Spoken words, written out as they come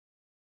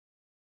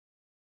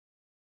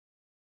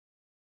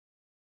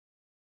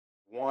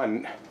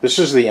This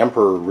is the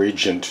Emperor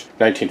Regent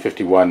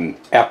 1951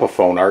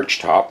 Epiphone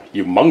archtop,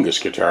 humongous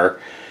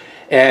guitar.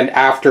 And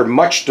after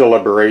much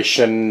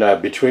deliberation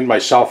between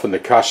myself and the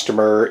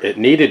customer, it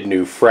needed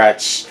new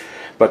frets,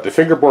 but the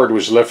fingerboard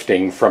was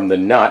lifting from the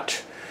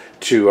nut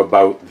to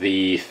about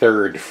the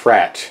 3rd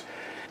fret.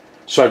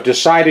 So I've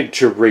decided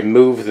to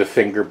remove the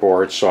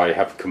fingerboard so I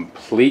have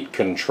complete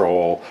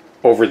control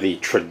over the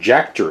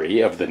trajectory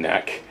of the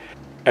neck,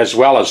 as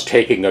well as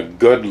taking a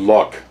good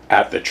look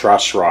at the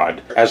truss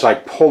rod as I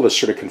pull this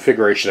sort of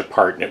configuration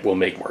apart, and it will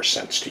make more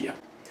sense to you.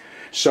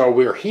 So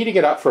we're heating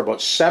it up for about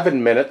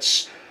 7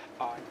 minutes.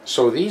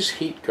 So these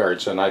heat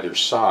guards on either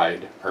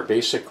side are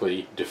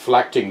basically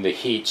deflecting the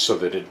heat so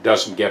that it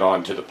doesn't get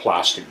onto the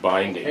plastic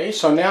binding. Okay,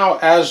 so now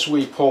as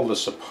we pull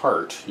this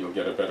apart, you'll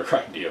get a better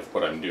idea of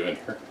what I'm doing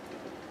here.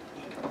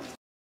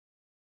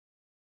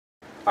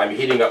 I'm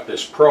heating up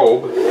this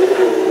probe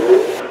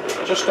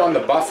just on the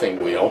buffing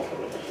wheel,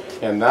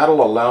 and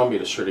that'll allow me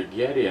to sort of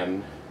get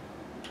in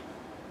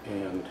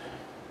and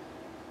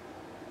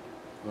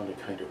I'm going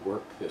to kind of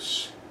work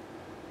this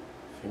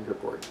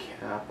fingerboard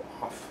cap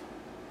off.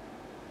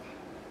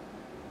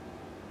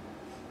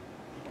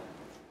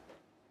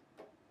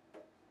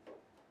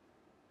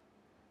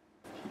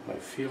 Keep my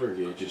feeler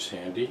gauges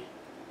handy.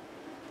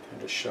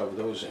 Kind of shove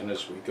those in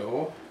as we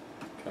go.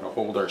 Kind of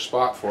hold our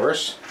spot for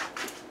us.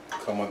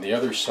 Come on the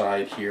other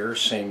side here,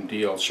 same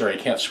deal. Sorry, I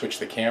can't switch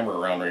the camera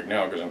around right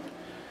now because I'm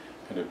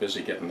kind of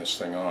busy getting this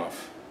thing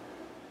off.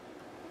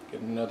 Get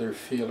another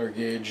feeler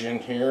gauge in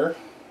here.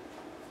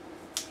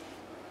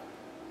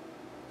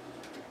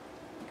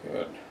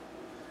 Good.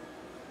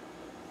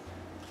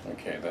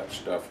 Okay, that's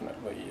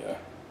definitely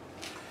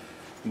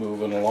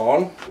moving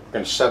along. We're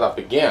going to set up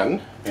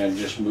again and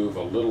just move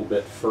a little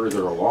bit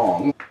further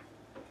along.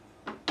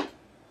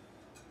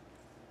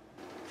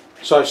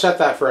 So I've set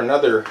that for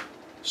another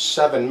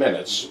 7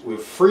 minutes. We've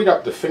freed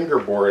up the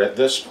fingerboard at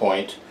this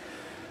point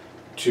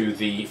to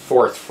the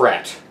 4th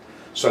fret.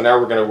 So now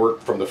we're going to work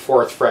from the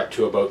 4th fret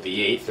to about the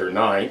 8th or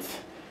 9th.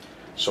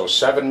 So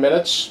 7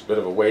 minutes, bit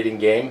of a waiting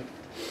game,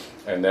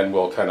 and then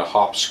we'll kind of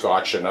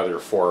hopscotch another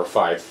 4 or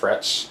 5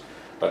 frets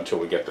until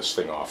we get this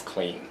thing off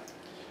clean.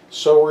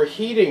 So we're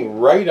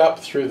heating right up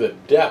through the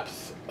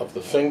depth of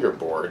the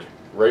fingerboard,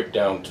 right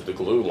down to the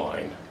glue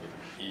line.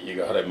 You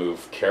got to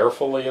move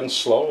carefully and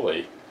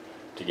slowly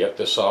to get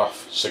this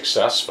off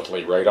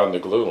successfully right on the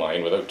glue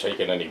line without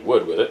taking any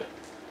wood with it.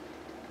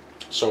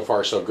 So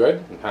far so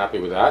good. I'm happy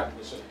with that.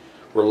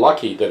 We're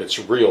lucky that it's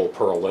real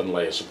pearl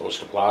inlay as opposed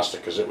to plastic,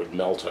 because it would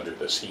melt under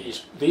this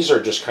heat. These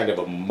are just kind of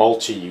a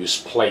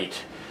multi-use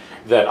plate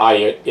that I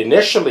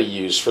initially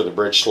used for the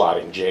bridge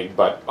slotting jig,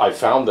 but I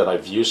found that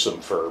I've used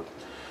them for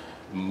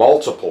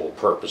multiple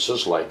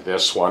purposes, like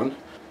this one.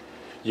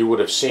 You would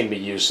have seen me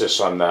use this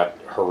on that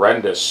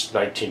horrendous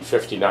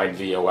 1959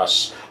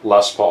 VOS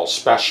Les Paul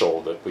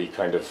Special that we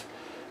kind of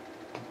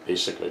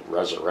basically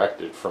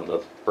resurrected from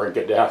the brink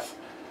of death.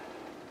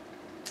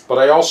 But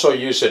I also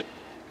use it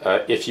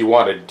if you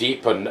want to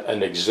deepen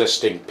an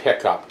existing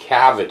pickup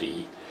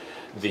cavity.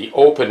 The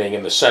opening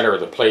in the center of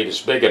the plate is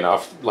big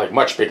enough, like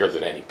much bigger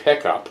than any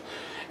pickup,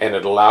 and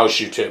it allows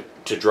you to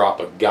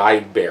drop a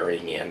guide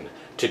bearing in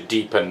to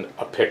deepen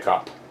a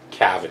pickup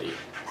cavity.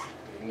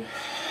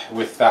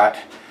 With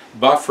that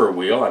buffer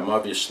wheel, I'm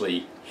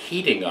obviously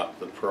heating up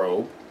the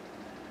probe,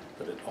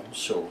 but it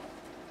also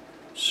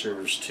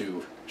serves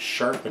to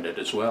sharpen it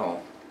as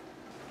well.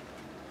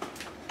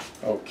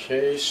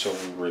 Okay, so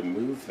we'll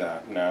remove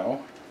that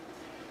now.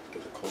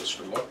 Get a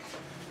closer look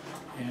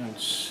and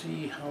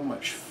see how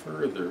much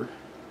further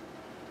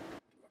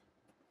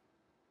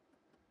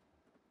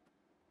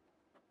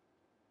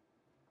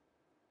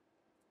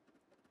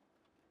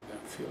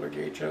that feeler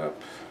gauge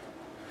up.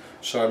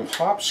 So I'm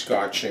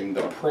hopscotching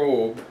the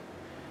probe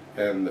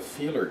and the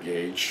feeler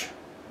gauge.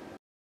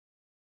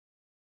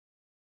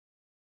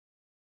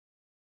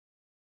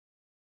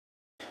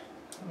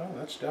 Well,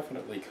 that's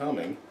definitely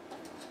coming.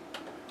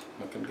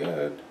 Looking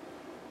good.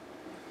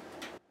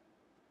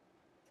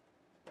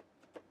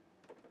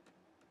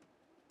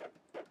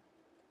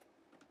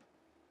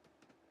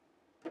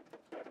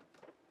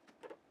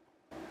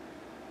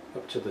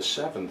 Up to the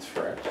 7th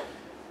fret.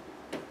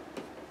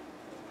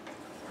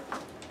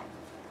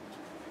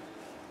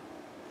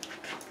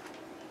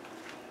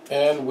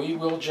 And we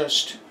will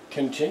just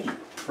continue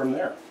from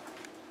there.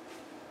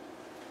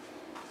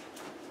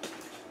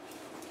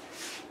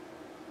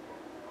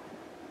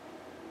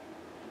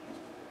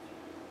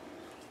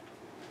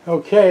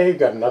 Okay,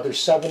 got another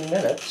 7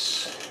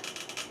 minutes.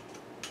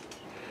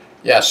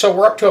 Yeah, so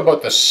we're up to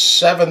about the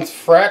 7th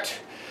fret.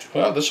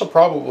 Well, this will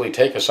probably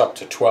take us up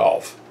to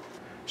 12.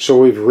 So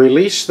we've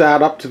released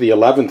that up to the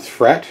 11th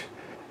fret.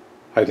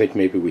 I think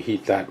maybe we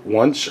heat that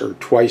once or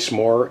twice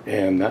more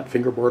and that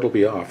fingerboard will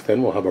be off.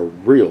 Then we'll have a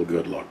real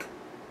good look.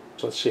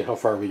 So let's see how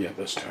far we get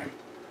this time.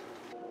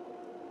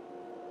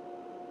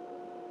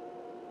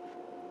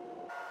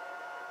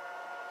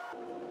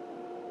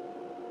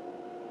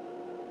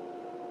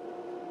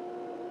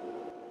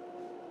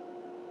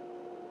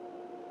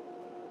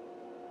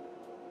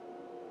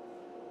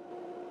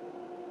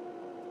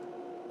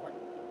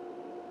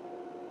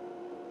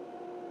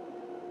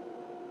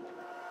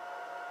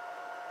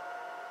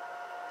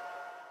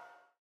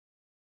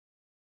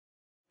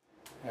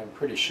 I'm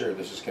pretty sure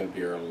this is going to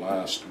be our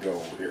last go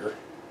here.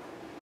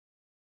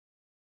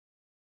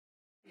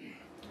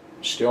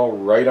 Still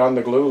right on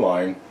the glue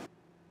line.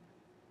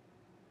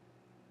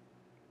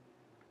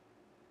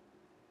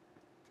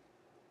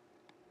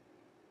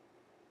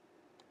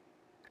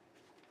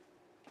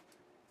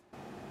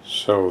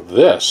 So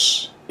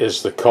this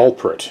is the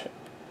culprit,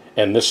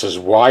 and this is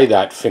why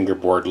that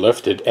fingerboard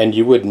lifted, and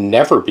you would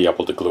never be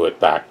able to glue it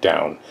back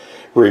down.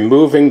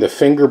 Removing the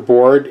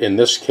fingerboard in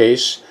this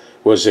case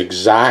was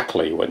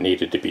exactly what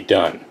needed to be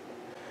done.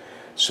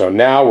 So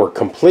now we're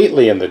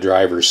completely in the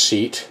driver's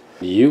seat.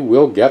 You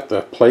will get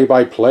the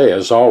play-by-play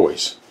as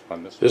always.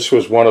 This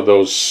was one of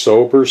those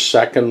sober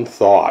second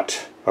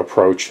thought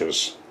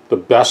approaches. The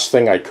best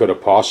thing I could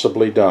have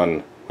possibly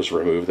done was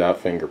remove that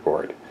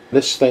fingerboard.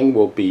 This thing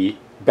will be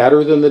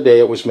better than the day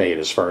it was made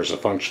as far as the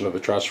function of the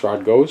truss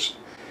rod goes,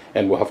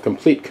 and we'll have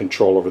complete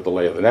control over the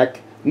lay of the neck.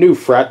 New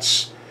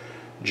frets.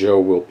 Joe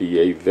will be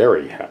a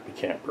very happy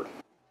camper.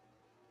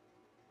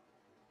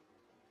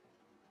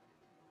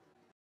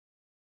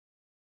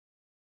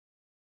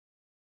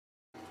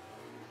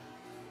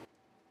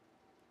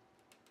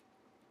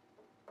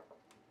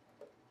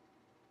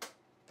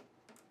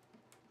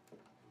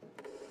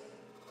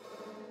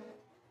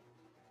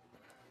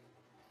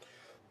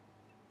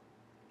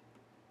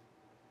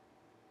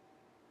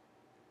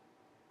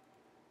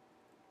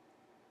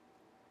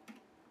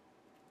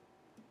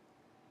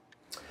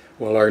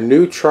 Well, our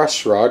new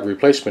truss rod,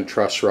 replacement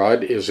truss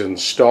rod, is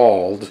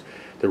installed.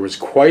 There was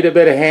quite a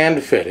bit of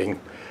hand fitting.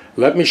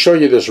 Let me show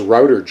you this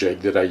router jig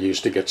that I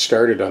used to get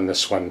started on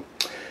this one.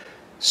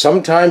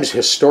 Sometimes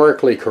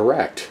historically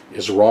correct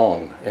is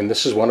wrong, and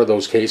this is one of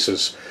those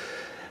cases.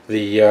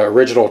 The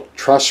original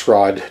truss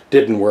rod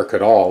didn't work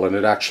at all, and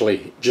it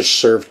actually just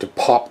served to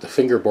pop the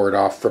fingerboard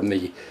off from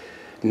the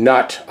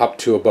nut up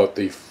to about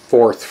the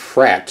 4th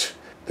fret.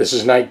 This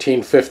is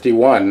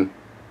 1951.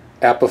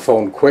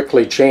 Epiphone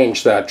quickly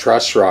changed that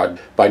truss rod.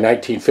 By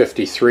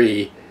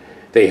 1953,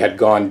 they had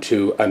gone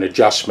to an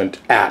adjustment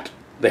at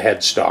the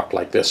headstock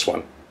like this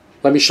one.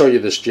 Let me show you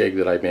this jig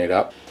that I made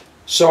up.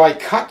 So I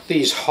cut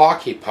these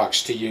hockey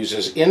pucks to use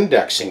as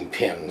indexing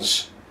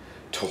pins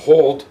to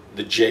hold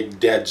the jig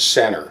dead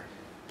center.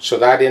 So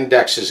that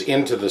indexes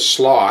into the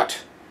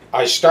slot.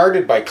 I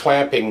started by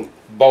clamping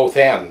both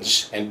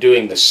ends and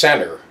doing the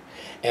center,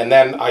 and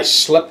then I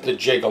slipped the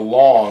jig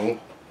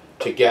along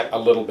to get a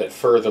little bit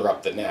further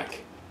up the neck.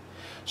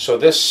 So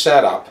this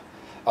setup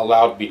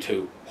allowed me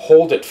to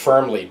hold it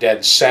firmly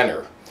dead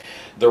center.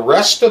 The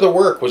rest of the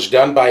work was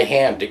done by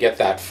hand to get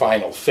that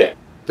final fit.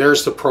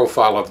 There's the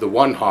profile of the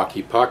one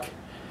hockey puck,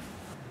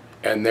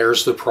 and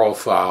there's the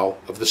profile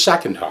of the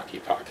second hockey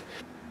puck.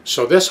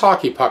 So this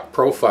hockey puck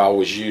profile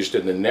was used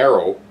in the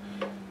narrow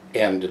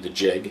end of the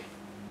jig,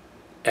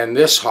 and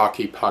this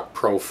hockey puck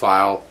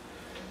profile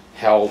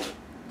held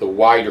the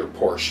wider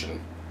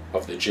portion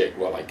of the jig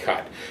while I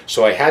cut.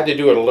 So I had to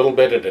do it a little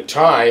bit at a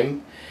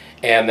time,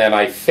 and then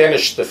I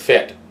finished the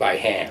fit by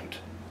hand.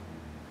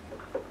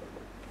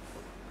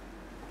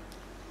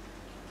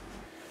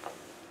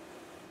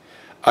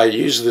 I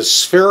used this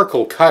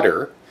spherical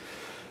cutter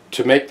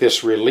to make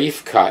this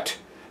relief cut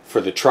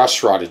for the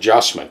truss rod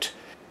adjustment,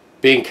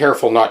 being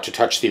careful not to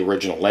touch the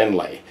original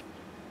inlay.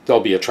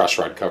 There'll be a truss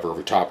rod cover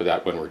over top of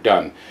that when we're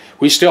done.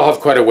 We still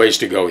have quite a ways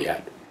to go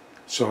yet.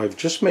 So I've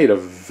just made a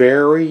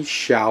very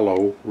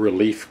shallow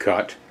relief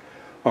cut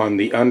on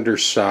the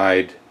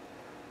underside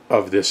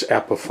of this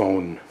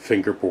Epiphone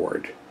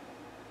fingerboard.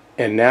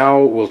 And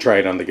now we'll try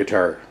it on the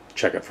guitar,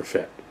 check it for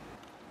fit.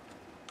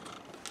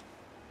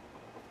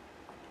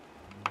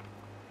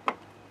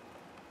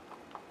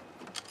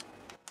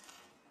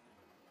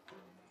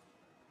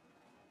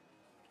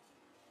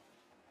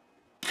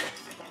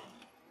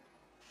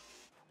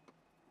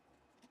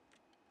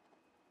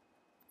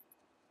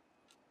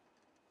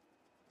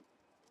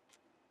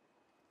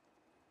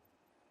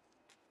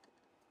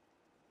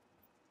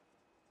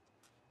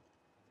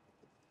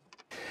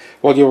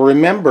 Well, you'll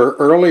remember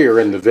earlier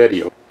in the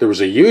video, there was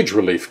a huge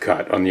relief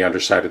cut on the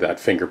underside of that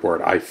fingerboard.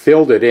 I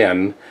filled it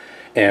in,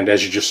 and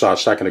as you just saw a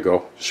second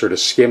ago, sort of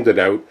skimmed it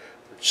out.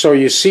 So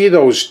you see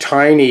those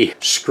tiny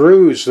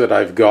screws that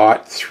I've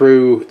got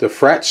through the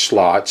fret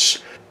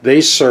slots.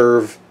 They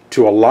serve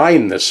to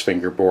align this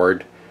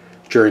fingerboard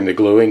during the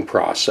gluing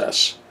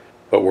process.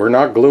 But we're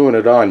not gluing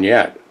it on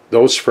yet.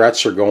 Those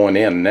frets are going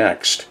in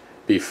next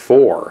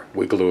before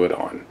we glue it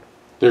on.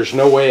 There's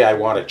no way I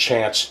want a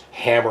chance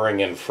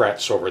hammering in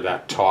frets over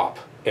that top.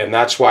 And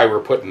that's why we're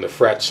putting the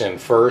frets in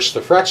first.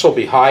 The frets will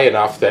be high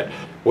enough that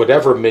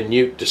whatever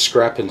minute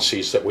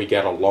discrepancies that we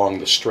get along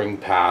the string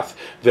path,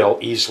 they'll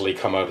easily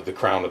come out of the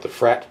crown of the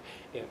fret.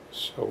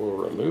 So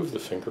we'll remove the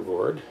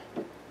fingerboard.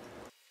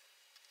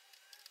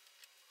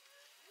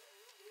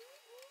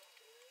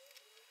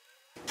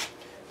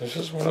 This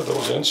is one of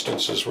those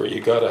instances where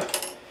you gotta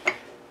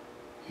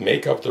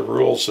make up the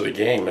rules of the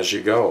game as you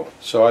go.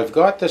 So I've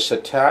got this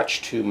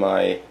attached to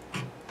my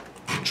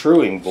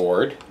truing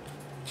board,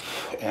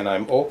 and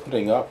I'm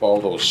opening up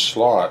all those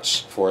slots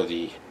for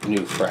the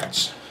new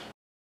frets.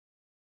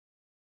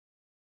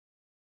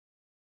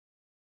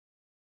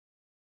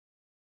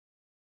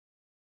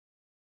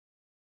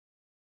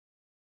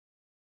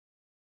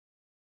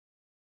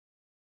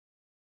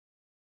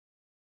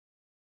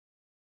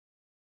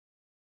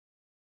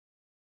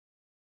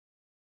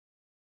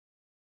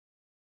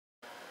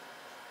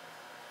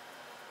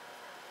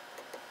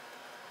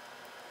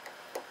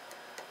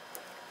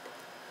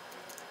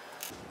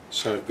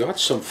 So I've got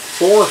some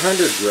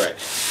 400 grit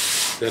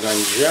that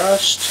I'm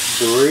just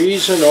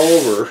breezing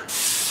over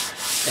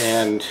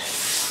and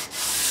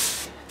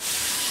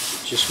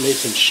just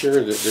making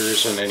sure that there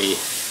isn't any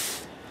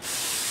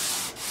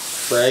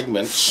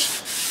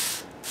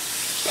fragments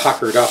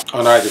puckered up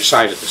on either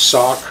side of the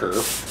saw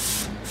curve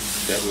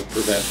that would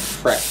prevent the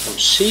fret from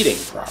seating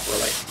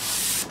properly.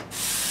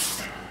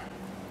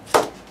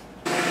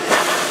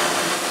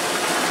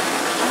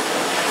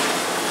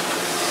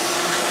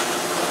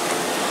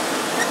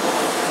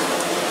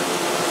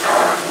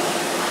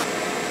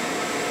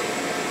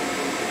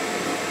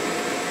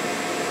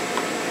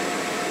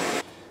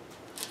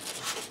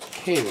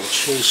 Okay, we'll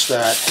chase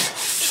that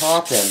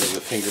top end of the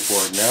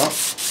fingerboard now.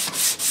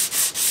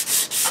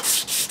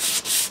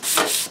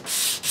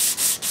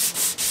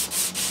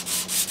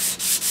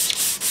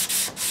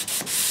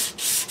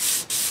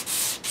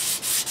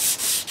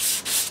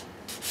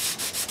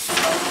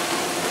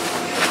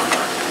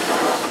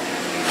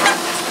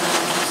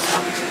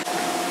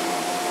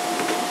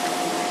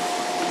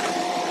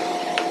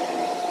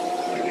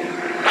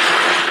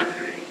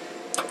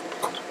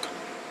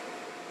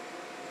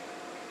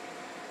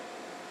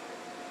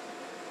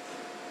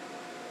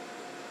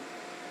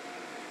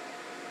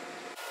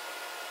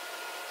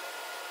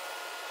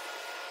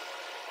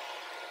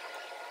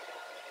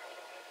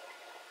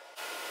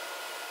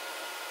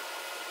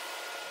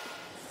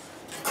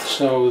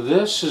 So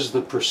this is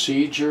the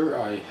procedure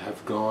I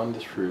have gone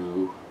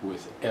through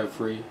with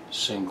every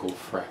single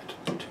fret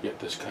to get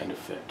this kind of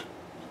fit.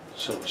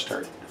 So we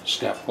start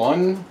step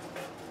 1,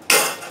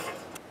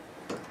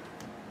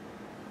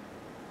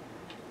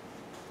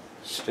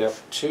 step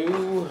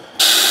 2,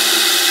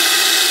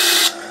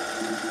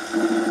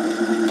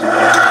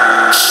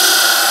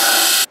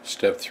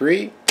 step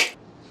 3,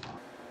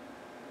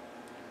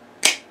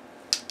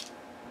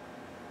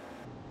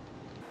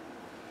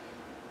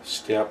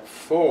 step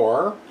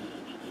 4,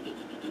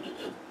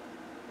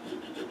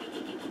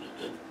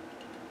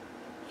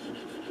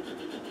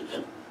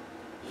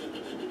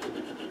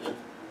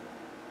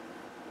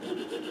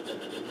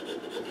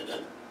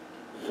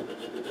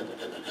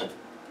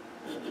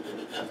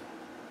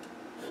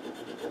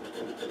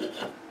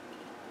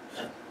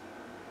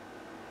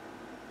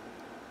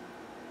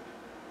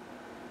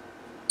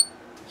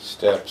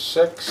 step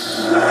 6,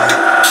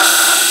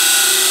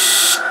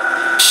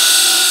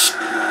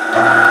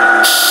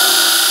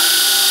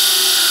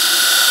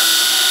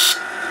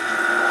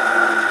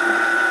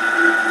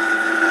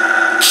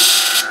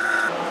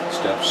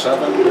 step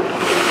 7,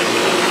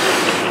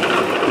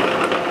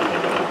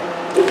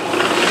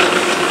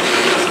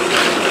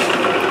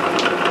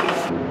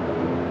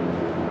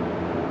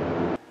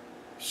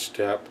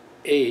 step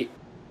 8,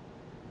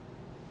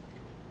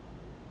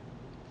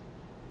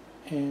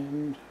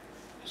 and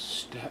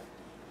step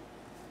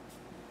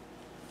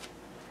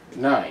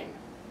 9.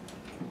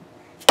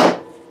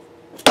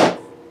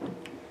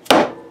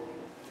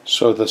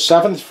 So the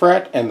 7th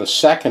fret and the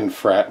 2nd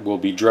fret will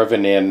be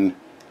driven in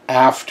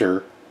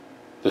after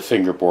the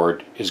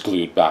fingerboard is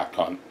glued back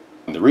on.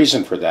 And the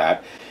reason for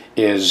that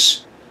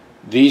is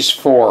these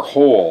 4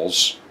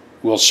 holes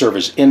will serve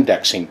as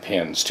indexing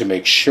pins to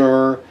make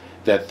sure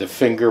that the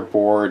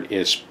fingerboard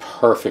is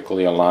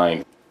perfectly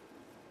aligned.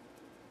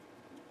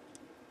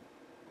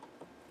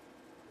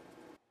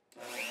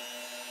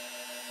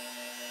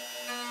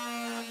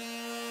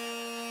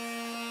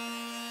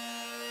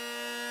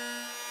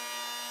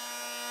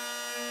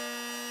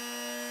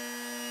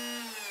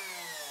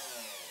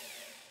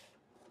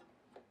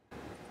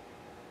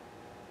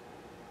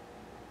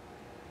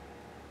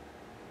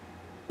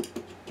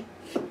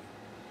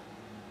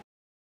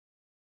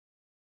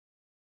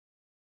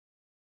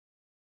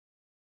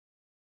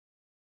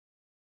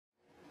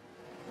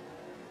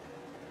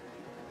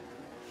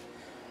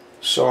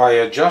 So I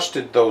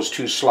adjusted those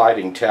 2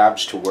 sliding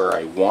tabs to where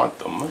I want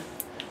them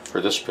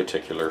for this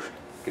particular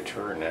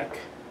guitar neck.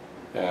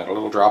 And a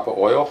little drop of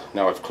oil.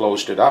 Now I've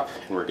closed it up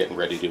and we're getting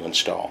ready to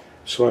install.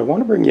 So I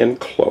want to bring you in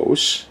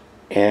close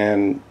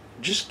and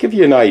just give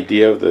you an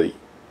idea of the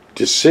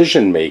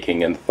decision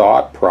making and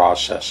thought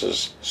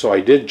processes. So I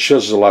did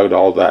chisel out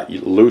all that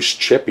loose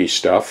chippy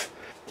stuff.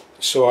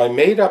 So I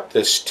made up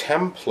this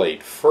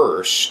template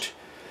first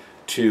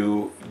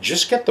to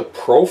just get the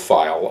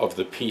profile of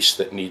the piece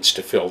that needs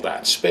to fill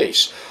that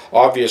space.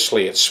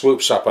 Obviously it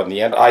swoops up on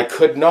the end. I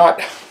could not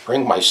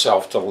bring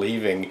myself to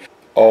leaving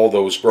all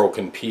those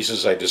broken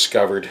pieces I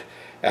discovered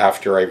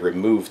after I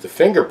removed the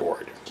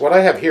fingerboard. What I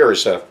have here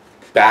is a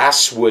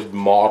basswood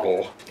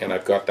model, and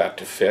I've got that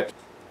to fit,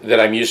 that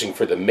I'm using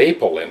for the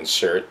maple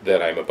insert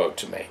that I'm about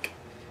to make.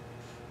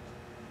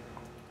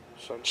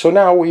 So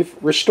now we've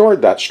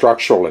restored that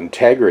structural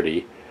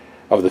integrity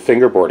of the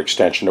fingerboard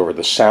extension over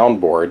the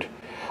soundboard.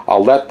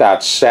 I'll let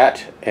that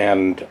set,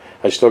 and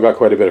I still got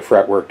quite a bit of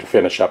fretwork to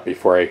finish up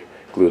before I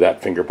glue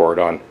that fingerboard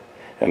on.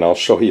 And I'll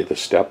show you the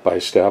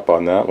step-by-step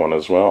on that one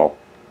as well.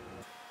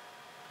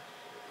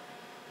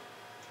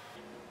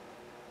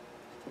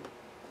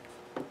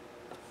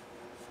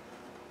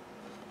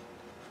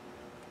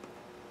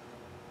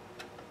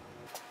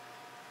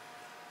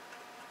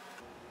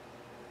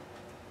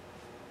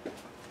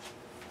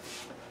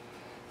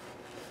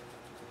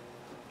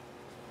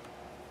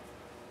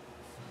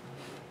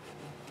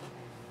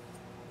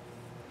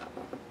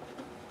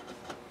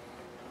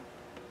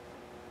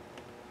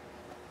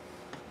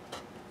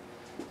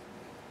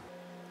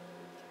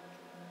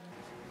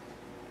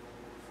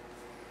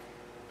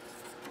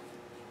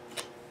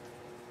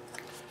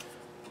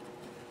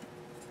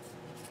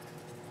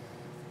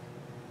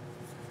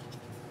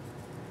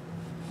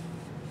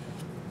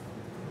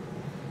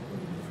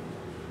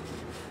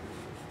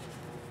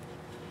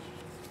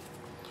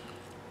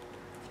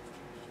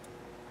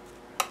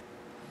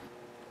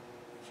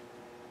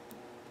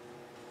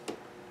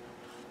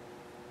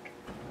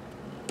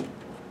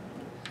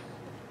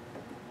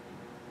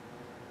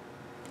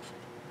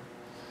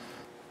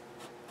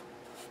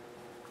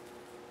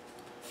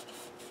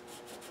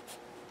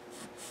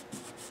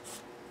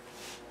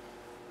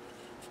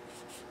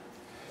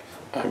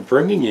 I'm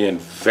bringing you in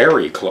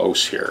very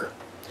close here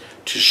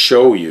to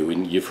show you,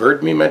 and you've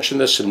heard me mention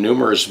this in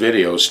numerous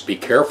videos, be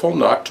careful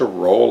not to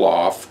roll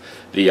off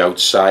the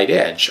outside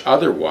edge.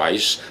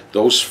 Otherwise,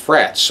 those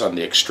frets on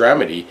the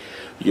extremity,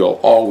 you'll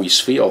always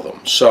feel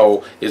them.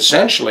 So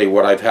essentially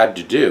what I've had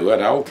to do,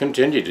 and I'll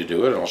continue to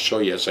do it, and I'll show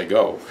you as I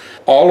go,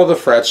 all of the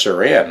frets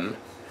are in,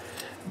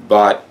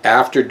 but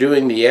after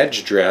doing the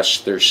edge dress,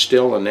 there's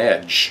still an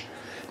edge.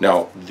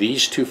 Now,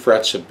 these two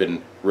frets have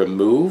been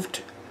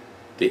removed,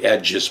 the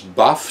edge is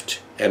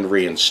buffed and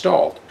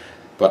reinstalled.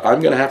 But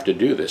I'm going to have to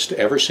do this to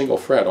every single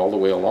fret all the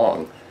way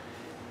along.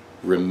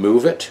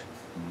 Remove it,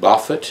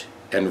 buff it,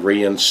 and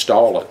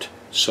reinstall it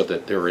so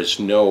that there is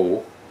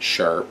no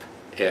sharp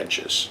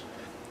edges.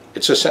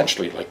 It's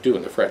essentially like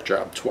doing the fret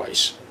job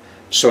twice.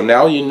 So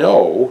now you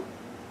know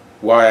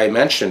why I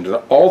mentioned in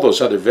all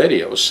those other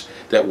videos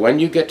that when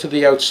you get to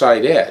the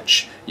outside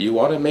edge, you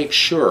want to make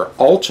sure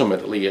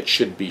ultimately it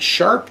should be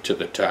sharp to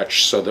the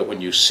touch so that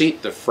when you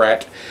seat the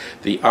fret,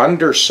 the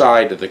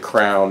underside of the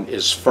crown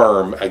is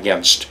firm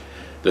against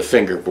the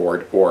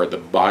fingerboard, or the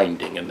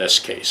binding in this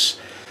case.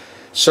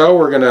 So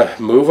we're going to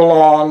move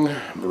along,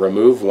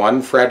 remove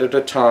one fret at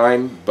a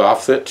time,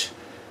 buff it,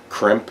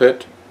 crimp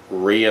it,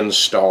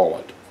 reinstall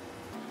it.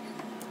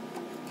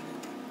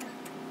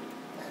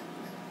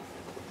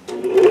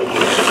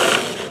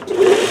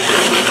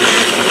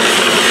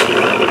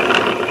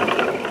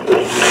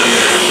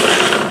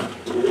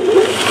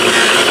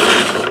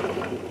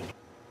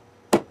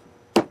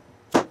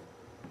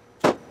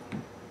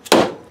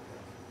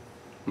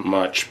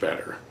 Much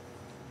better.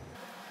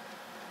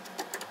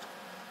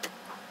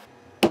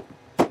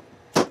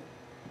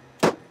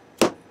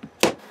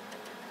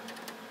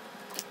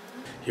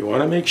 You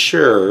want to make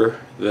sure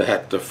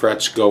that the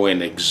frets go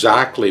in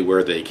exactly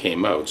where they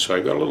came out. So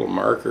I've got a little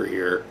marker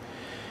here,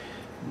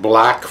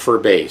 black for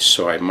bass.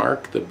 So I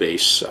mark the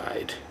bass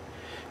side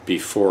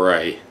before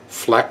I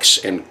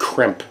flex and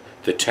crimp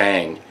the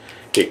tang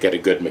to get a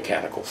good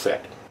mechanical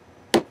fit.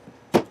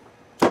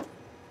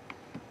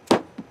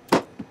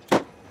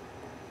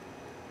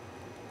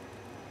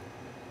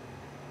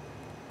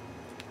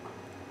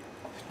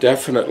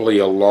 Definitely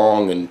a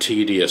long and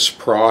tedious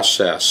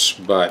process,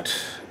 but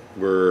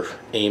we're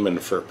aiming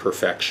for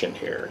perfection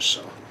here,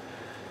 so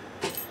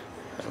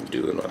I'm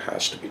doing what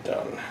has to be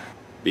done.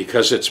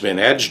 Because it's been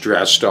edge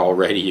dressed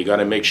already, you got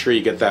to make sure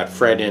you get that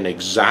fret in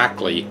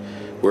exactly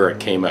where it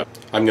came out.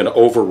 I'm going to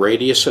over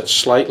radius it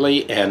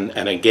slightly and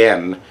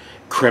again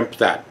crimp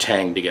that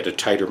tang to get a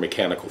tighter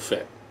mechanical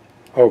fit.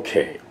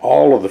 Okay,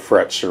 all of the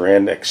frets are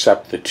in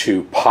except the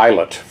two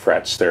pilot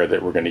frets there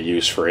that we're going to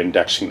use for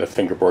indexing the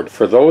fingerboard.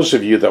 For those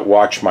of you that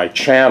watch my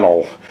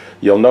channel,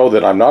 you'll know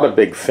that I'm not a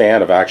big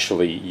fan of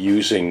actually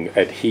using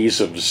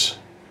adhesives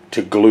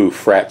to glue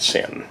frets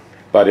in.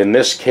 But in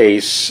this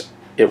case,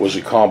 it was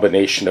a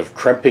combination of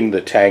crimping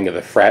the tang of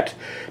the fret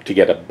to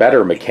get a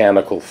better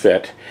mechanical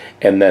fit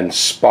and then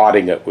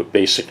spotting it with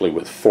basically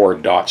with 4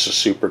 dots of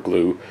super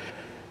glue,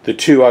 the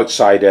 2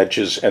 outside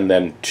edges, and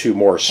then 2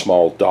 more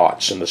small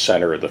dots in the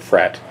center of the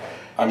fret.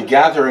 I'm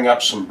gathering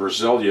up some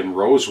Brazilian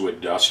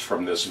rosewood dust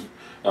from this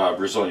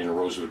Brazilian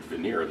rosewood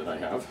veneer that I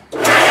have.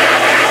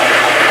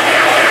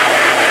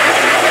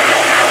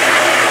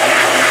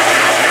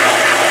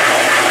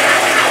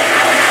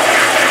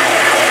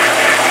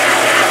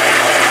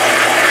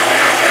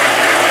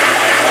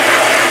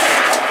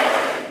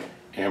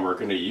 And we're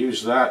going to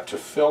use that to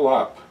fill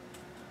up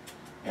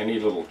any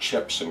little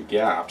chips and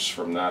gaps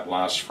from that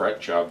last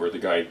fret job where the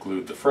guy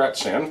glued the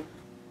frets in.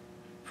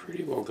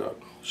 Pretty well got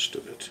most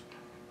of it.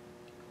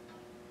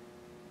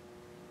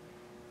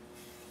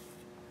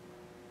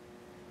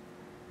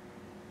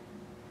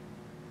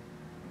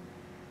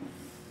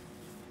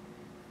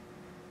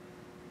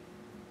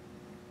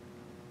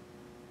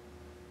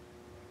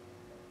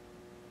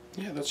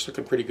 Yeah, that's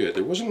looking pretty good.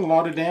 There wasn't a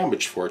lot of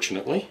damage,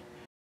 fortunately.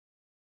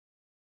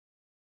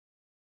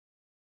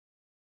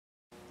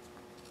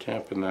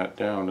 Tamping that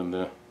down in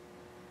the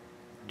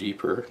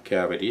deeper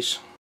cavities.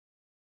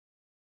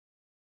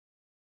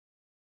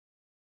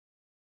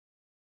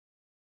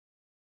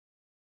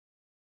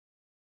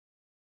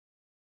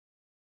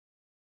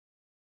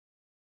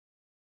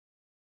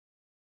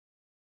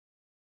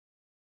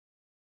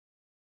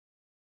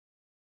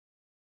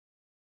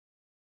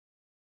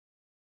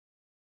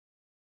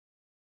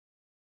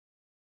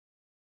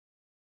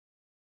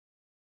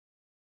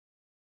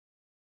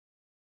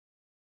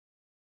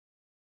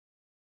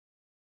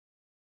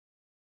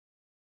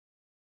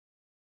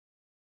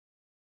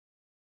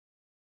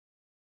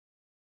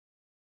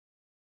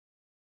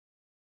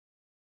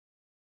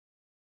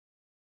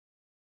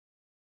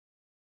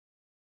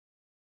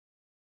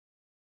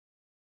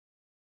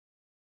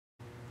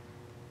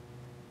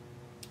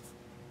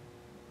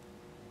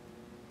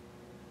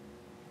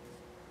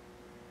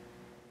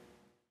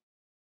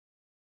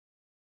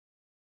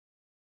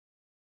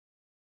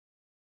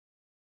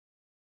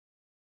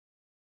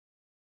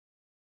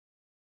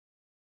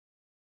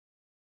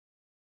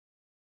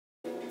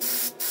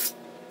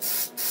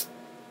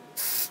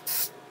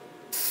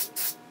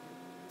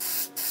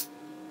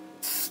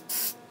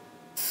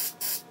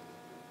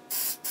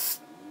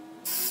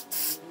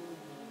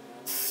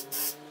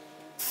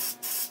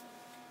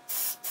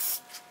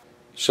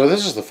 So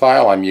this is the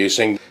file I'm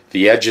using.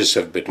 The edges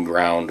have been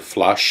ground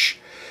flush,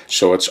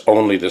 so it's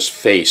only this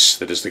face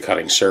that is the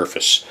cutting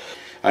surface.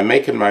 I'm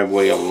making my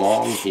way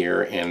along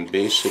here and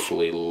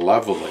basically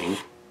leveling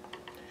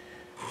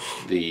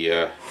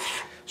the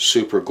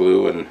super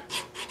glue and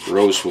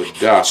rosewood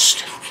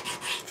dust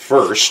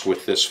first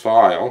with this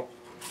file.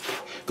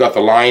 Got the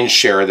lion's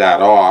share of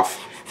that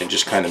off and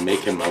just kind of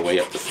making my way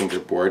up the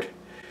fingerboard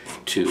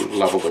to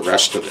level the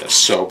rest of this.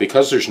 So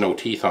because there's no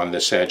teeth on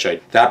this edge,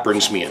 that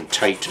brings me in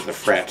tight to the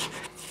fret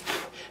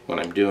when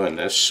I'm doing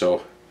this,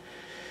 so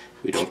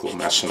we don't go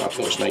messing up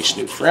those nice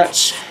new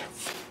frets.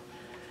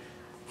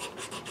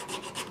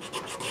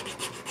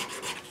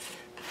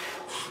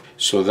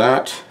 So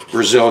that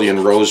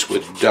Brazilian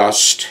rosewood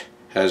dust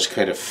has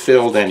kind of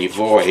filled any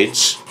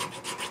voids.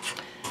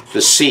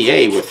 The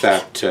CA with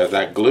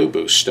that glue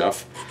boost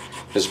stuff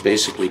has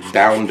basically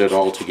bound it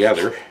all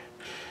together.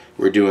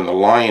 We're doing the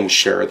lion's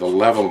share of the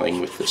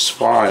leveling with this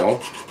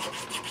file.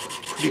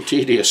 Pretty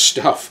tedious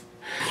stuff.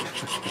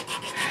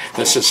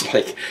 This is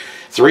like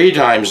 3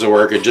 times the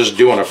work of just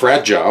doing a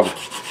fret job.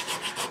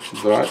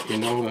 But, you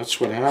know, that's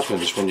what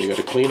happens when you got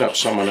to clean up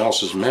someone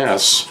else's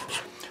mess.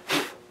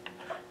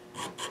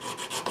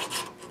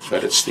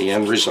 But it's the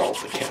end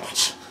result that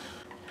counts.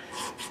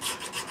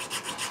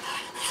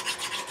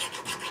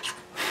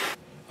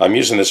 I'm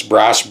using this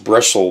brass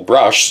bristle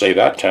brush, say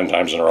that 10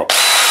 times in a row,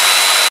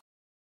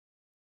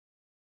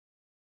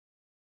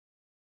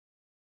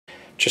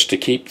 just to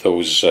keep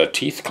those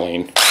teeth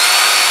clean.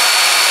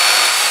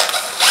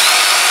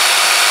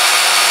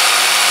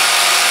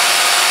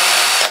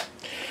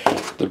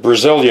 The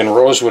Brazilian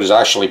rosewood is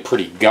actually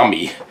pretty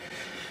gummy,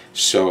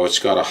 so it's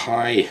got a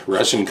high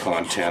resin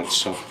content,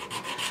 so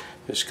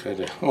this kind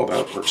of, oh,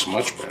 that works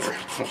much better.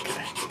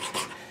 Okay.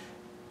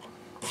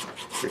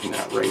 Bring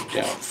that right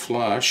down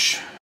flush.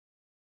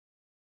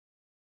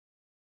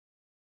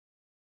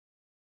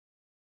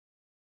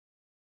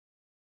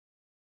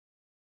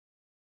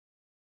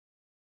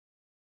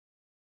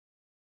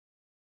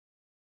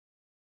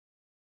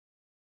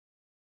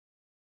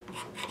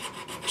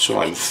 So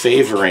I'm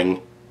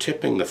favoring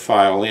tipping the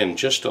file in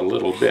just a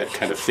little bit,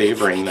 kind of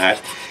favoring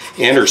that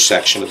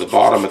intersection of the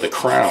bottom of the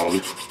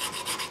crown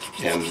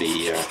and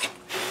the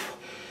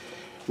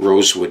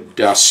rosewood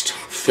dust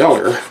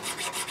filler.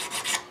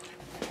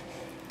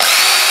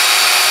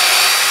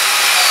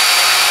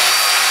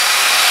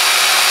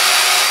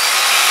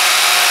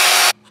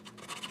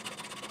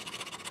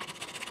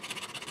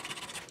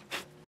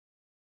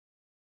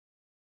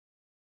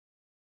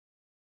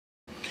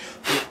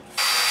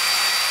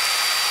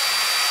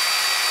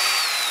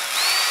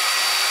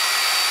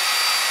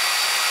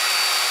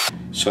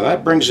 So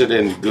that brings it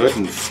in good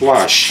and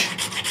flush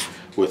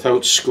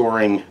without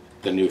scoring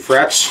the new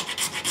frets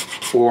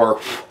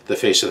or the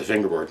face of the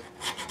fingerboard.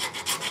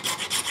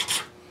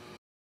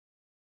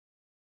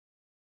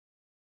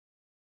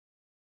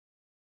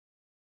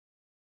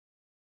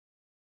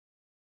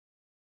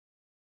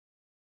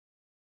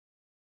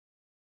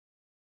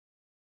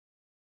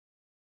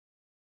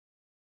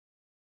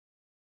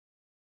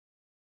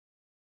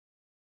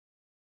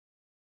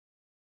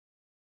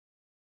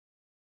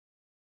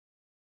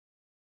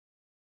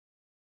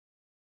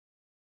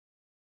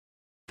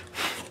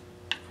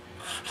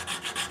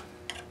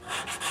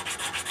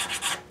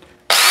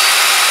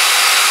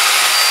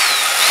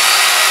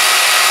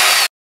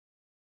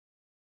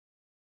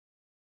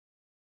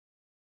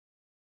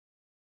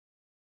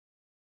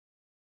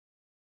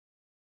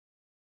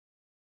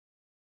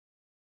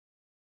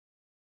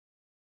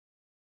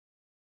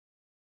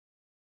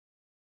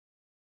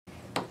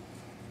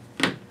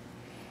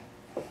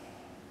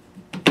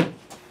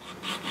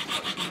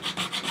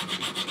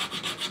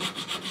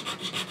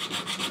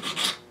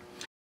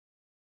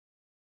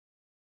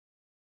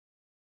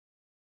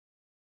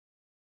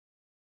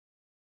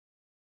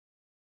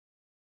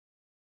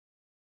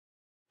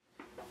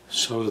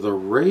 So the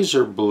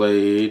razor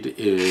blade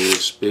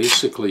is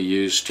basically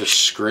used to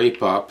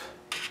scrape up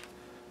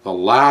the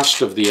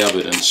last of the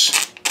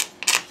evidence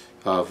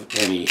of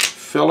any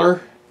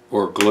filler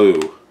or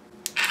glue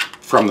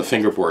from the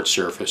fingerboard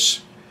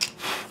surface.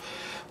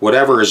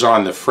 Whatever is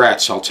on the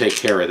frets, I'll take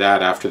care of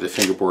that after the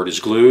fingerboard is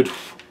glued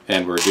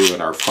and we're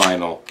doing our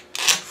final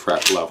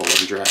fret level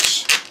and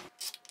dress.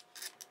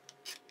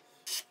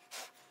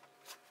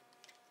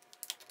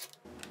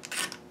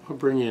 I'll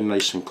bring you in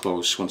nice and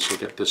close once I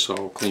get this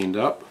all cleaned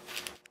up.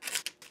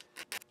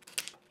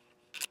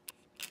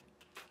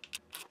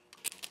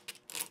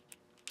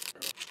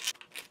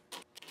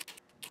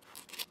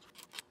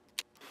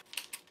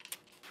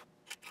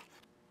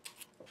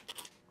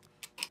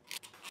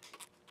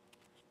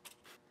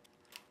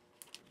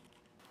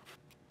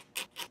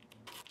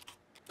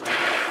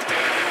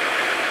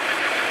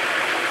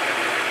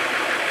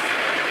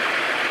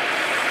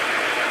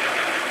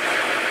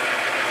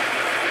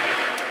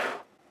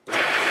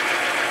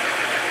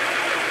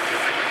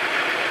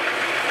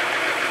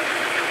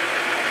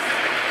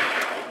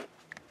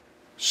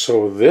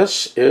 So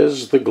this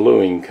is the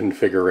gluing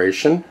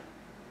configuration.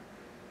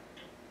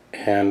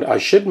 And I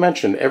should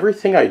mention,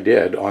 everything I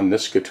did on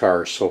this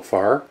guitar so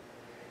far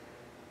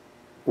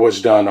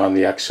was done on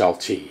the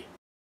XLT.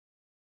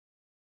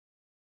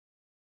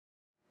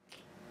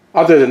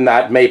 Other than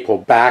that maple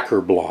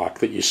backer block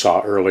that you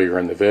saw earlier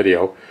in the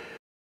video.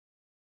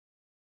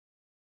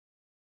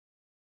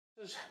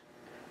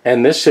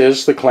 And this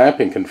is the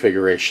clamping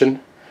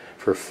configuration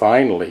for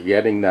finally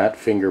getting that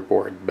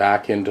fingerboard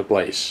back into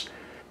place.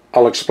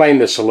 I'll explain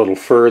this a little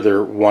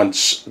further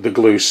once the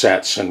glue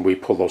sets and we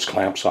pull those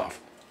clamps off.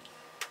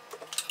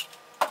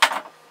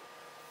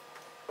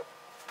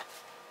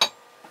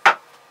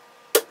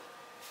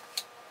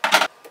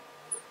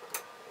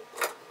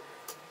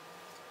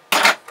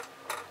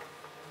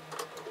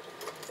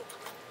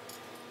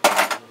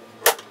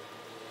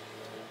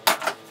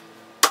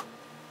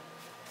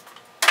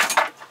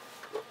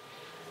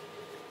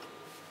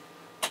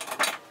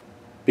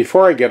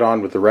 Before I get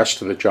on with the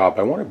rest of the job,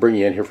 I want to bring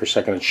you in here for a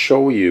second and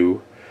show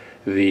you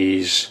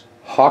these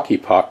hockey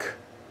puck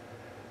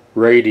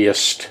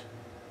radiused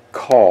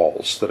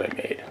cauls that I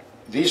made.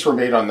 These were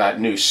made on that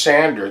new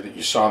sander that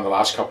you saw in the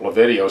last couple of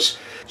videos.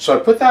 So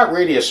I put that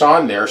radius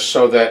on there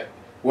so that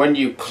when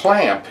you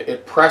clamp,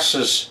 it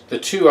presses the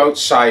two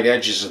outside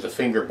edges of the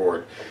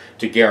fingerboard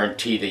to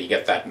guarantee that you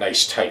get that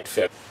nice tight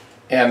fit.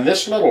 And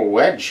this little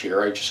wedge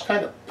here, I just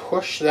kind of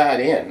push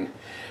that in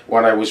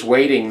when I was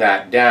weighting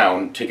that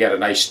down to get a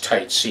nice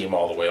tight seam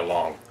all the way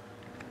along.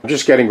 I'm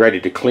just getting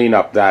ready to clean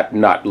up that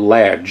nut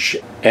ledge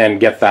and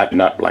get that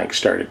nut blank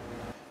started.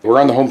 We're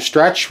on the home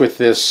stretch with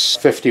this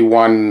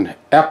 51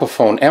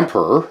 Epiphone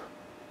Emperor.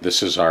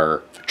 This is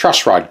our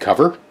truss rod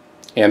cover,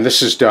 and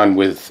this is done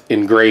with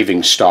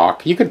engraving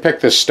stock. You can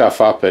pick this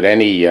stuff up at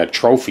any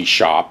trophy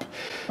shop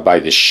by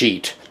the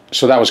sheet.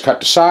 So that was cut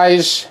to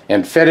size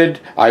and fitted.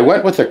 I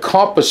went with a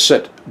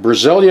composite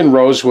Brazilian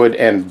rosewood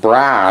and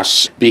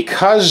brass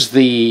because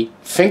the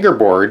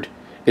fingerboard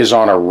is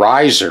on a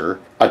riser.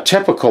 A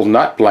typical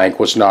nut blank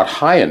was not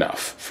high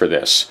enough for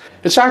this.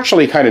 It's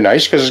actually kind of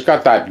nice because it's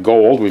got that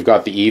gold. We've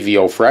got the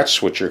EVO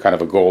frets, which are kind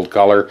of a gold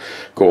color,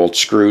 gold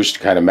screws to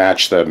kind of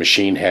match the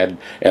machine head,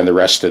 and the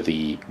rest of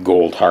the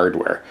gold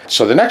hardware.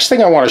 So the next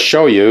thing I want to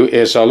show you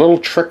is a little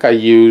trick I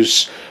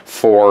use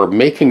for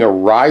making a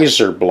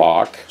riser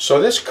block.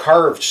 So this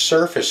carved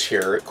surface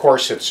here, of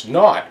course it's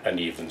not an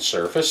even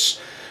surface,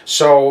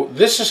 so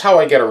this is how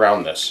I get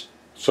around this.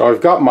 So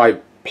I've got my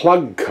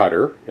plug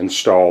cutter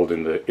installed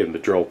in the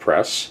drill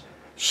press.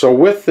 So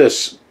with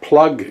this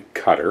plug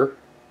cutter,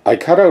 I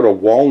cut out a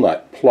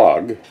walnut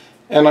plug,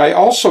 and I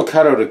also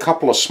cut out a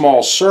couple of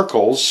small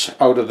circles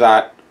out of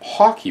that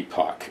hockey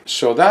puck.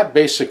 So that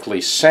basically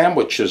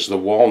sandwiches the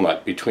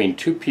walnut between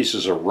two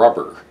pieces of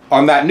rubber.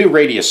 On that new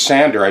radius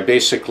sander, I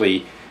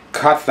basically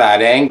cut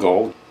that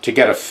angle to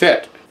get a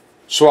fit.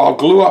 So I'll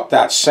glue up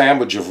that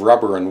sandwich of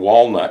rubber and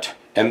walnut,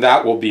 and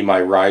that will be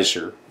my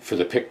riser for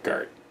the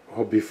pickguard.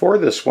 Well, before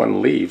this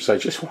one leaves, I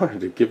just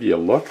wanted to give you a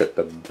look at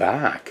the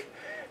back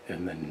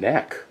and the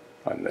neck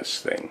on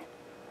this thing.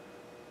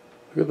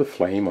 Look at the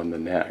flame on the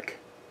neck.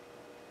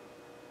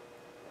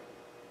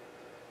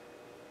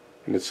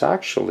 And it's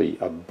actually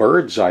a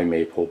bird's eye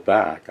maple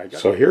back.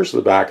 So here's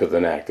the back of the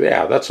neck.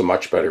 Yeah, that's a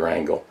much better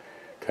angle.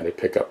 Kind of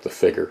pick up the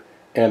figure.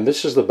 And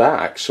this is the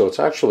back, so it's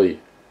actually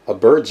a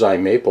bird's eye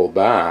maple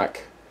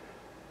back,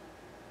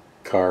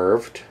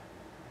 carved.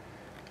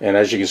 And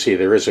as you can see,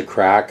 there is a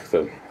crack.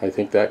 I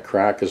think that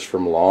crack is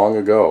from long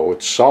ago.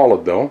 It's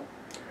solid though,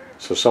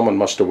 so someone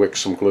must have wicked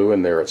some glue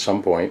in there at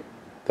some point.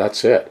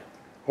 That's it.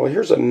 Well,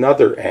 here's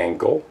another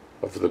angle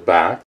of the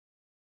back.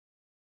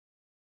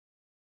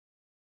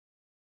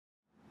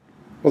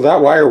 Well,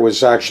 that wire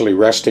was actually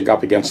resting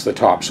up against the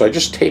top, so I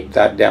just taped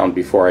that down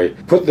before I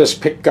put this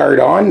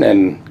pickguard on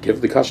and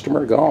give the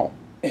customer a go.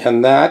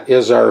 And that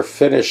is our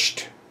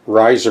finished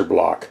riser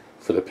block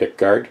for the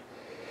pickguard.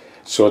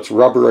 So it's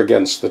rubber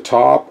against the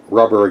top,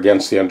 rubber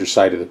against the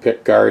underside of the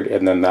pickguard,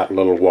 and then that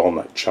little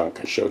walnut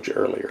chunk I showed you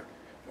earlier.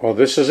 Well,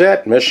 this is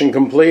it. Mission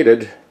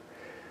completed.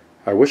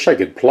 I wish I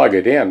could plug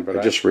it in, but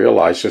I just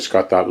realized it's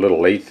got that little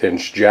 1/8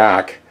 inch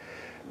jack.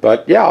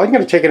 But yeah, I'm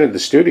going to take it into the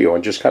studio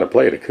and just kind of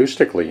play it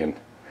acoustically and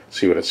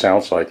see what it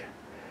sounds like.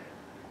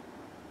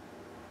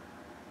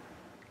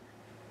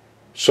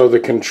 So the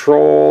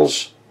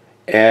controls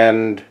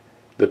and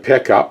the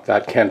pickup,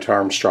 that Kent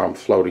Armstrong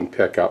floating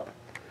pickup,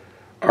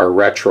 are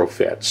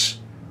retrofits.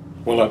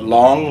 Well, at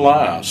long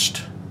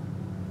last,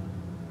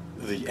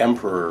 the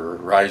Emperor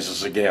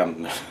rises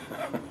again.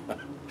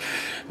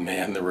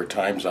 Man, there were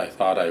times I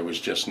thought I was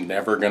just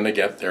never going to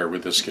get there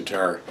with this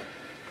guitar.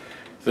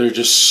 There are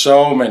just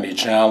so many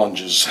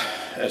challenges,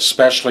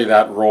 especially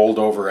that rolled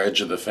over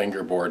edge of the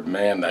fingerboard.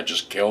 Man, that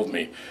just killed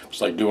me. It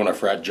was like doing a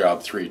fret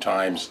job 3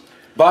 times.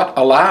 But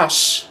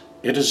alas,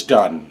 it is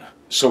done.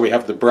 So we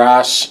have the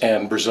brass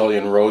and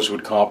Brazilian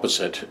rosewood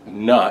composite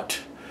nut,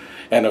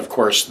 and of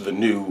course the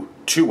new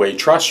 2-way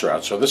truss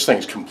rod. So this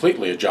thing's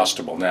completely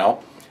adjustable now.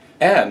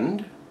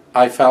 And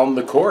I found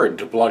the cord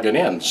to plug it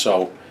in,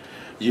 so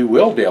you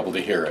will be able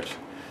to hear it.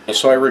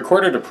 So I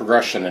recorded a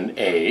progression in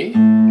A.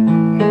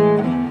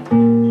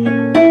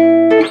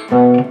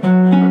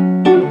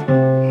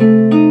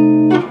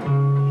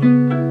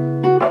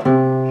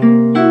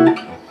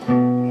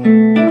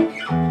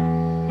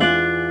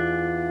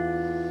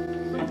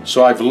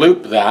 So I've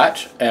looped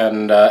that,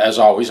 and as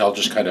always, I'll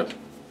just kind of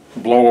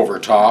blow over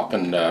top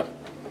and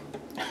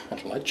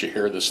let you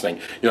hear this thing.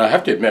 You know, I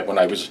have to admit, when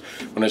I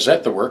was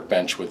at the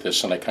workbench with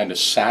this and I kind of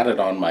sat it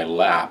on my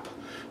lap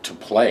to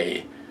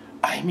play,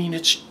 I mean,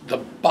 the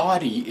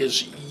body is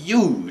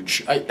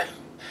huge.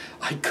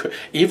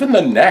 Even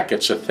the neck,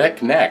 it's a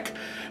thick neck,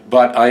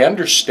 but I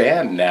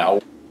understand now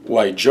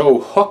why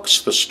Joe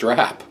hooks the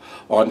strap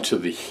onto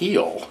the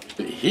heel.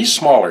 He's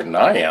smaller than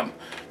I am.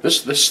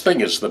 This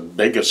thing is the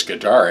biggest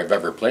guitar I've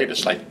ever played.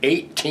 It's like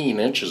 18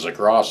 inches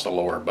across the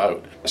lower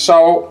bout.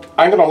 So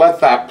I'm going to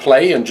let that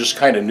play and just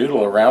kind of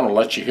noodle around and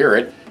let you hear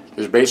it.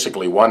 There's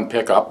basically one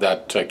pickup,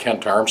 that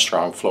Kent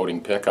Armstrong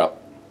floating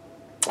pickup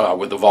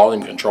with the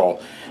volume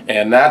control.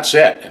 And that's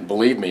it. And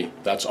believe me,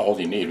 that's all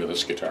you need with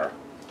this guitar.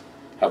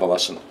 Have a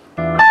listen.